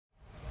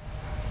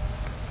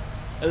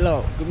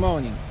Hello, good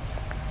morning.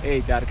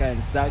 Hey, Tarka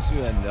and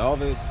Stasio and the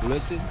others who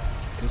listens.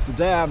 Because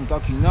today I'm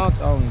talking not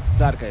only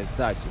to Tarka and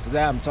Stasio,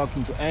 today I'm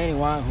talking to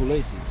anyone who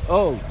listens.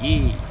 Oh,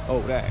 yeah,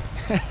 alright.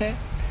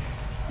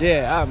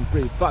 Yeah, I'm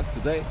pretty fucked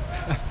today.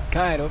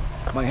 Kind of.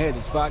 My head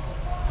is fucked.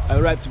 I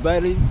arrived to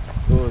Berlin.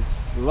 It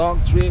was a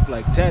long trip,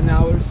 like 10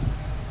 hours.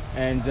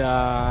 And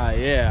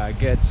yeah, I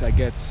get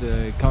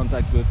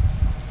contact with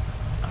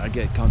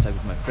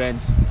my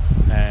friends,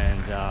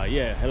 and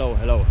yeah, hello.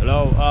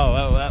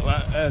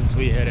 And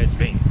we had a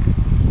drink,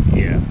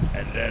 yeah,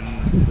 and then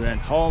we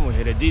went home. We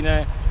had a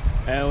dinner,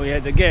 and we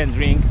had again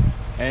drink,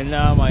 and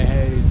now my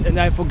head is, and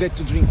I forget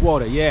to drink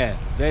water. Yeah,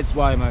 that's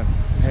why my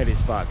head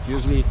is fucked.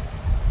 Usually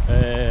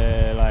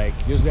I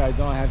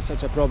don't have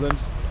such a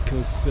problems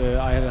because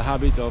I have a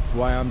habit of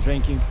while I'm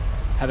drinking,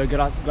 have a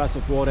glass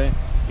of water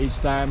each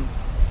time.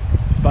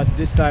 But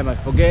this time I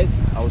forget.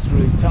 I was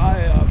really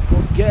tired. I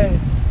forget,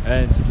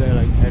 and today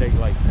like headache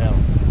like hell.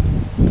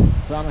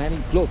 So I'm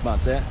heading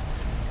Blutmatz,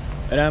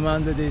 and I'm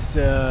under this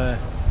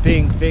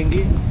pink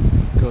thingy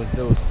because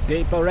there was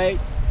gay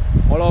parade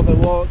all over the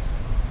world.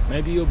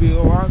 Maybe you'll be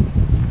one.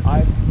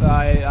 I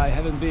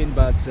haven't been,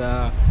 but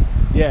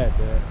yeah,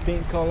 the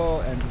pink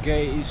color and the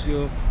gay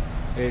issue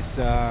is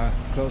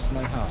close to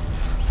my heart.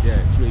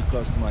 Yeah, it's really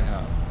close to my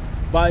heart.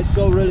 But I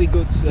saw really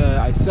good.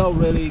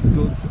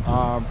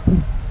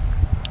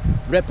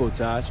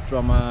 Reportage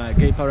from a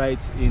gay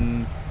parade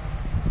in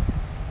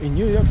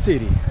New York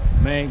City,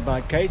 made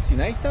by Casey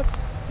Neistat,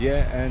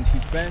 yeah, and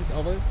his friends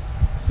over.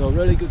 So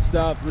really good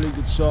stuff, really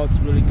good shots,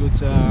 really good,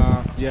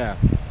 yeah,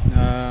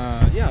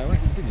 I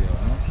like this video.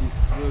 You know?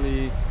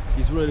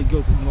 He's really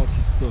good in what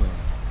he's doing.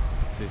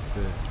 This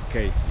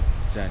Casey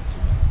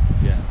gentleman,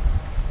 yeah.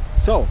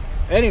 So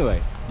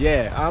anyway,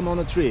 yeah, I'm on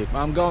a trip.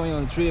 I'm going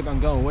on a trip. I'm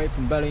going away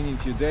from Berlin in a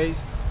few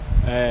days.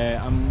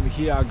 I'm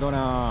here. What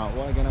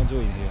I'm gonna do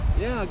in here?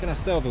 Yeah, I'm gonna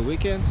stay over the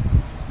weekend,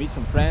 meet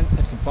some friends,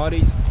 have some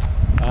parties,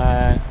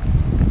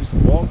 do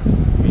some walk. I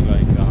mean,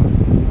 like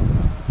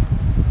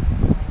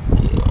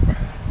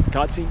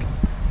cutting,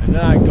 and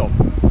then I go.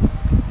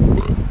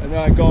 And then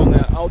I go on the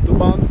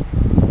Autobahn.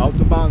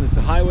 Autobahn is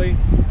a highway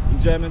in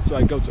German, so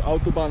I go to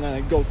Autobahn and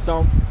I go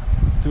south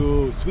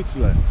to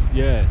Switzerland.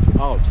 Yeah,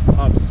 to Alps,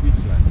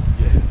 Switzerland.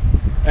 Yeah.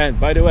 And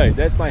by the way,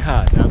 that's my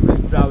hat. I'm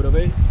really proud of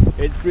it.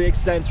 It's pretty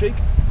eccentric,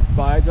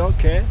 but I don't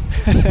care.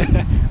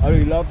 I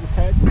really love the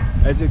hat.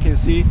 As you can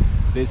see,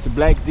 there's a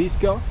black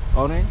disco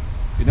on it.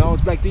 You know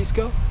what's black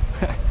disco?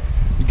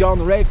 You go on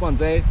the rave one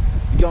day,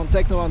 you go on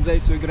techno one day,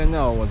 so you're gonna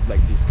know what's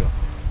black disco.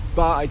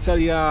 But I tell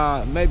you,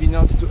 maybe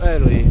not too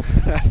early.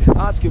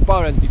 Ask your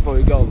parents before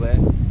you go there,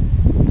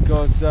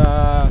 because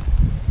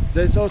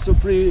there's also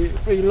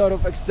pretty lot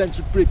of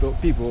eccentric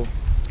people,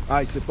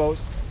 I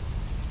suppose.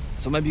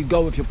 So maybe you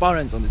go with your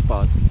parents on this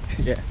part.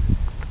 Yeah.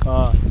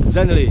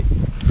 Generally,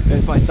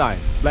 that's my sign,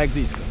 black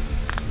disco,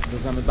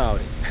 because I'm about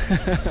it.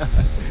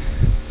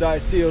 So I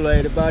see you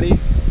later, buddy.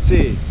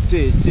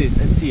 Cheers,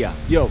 and see ya.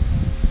 Yo.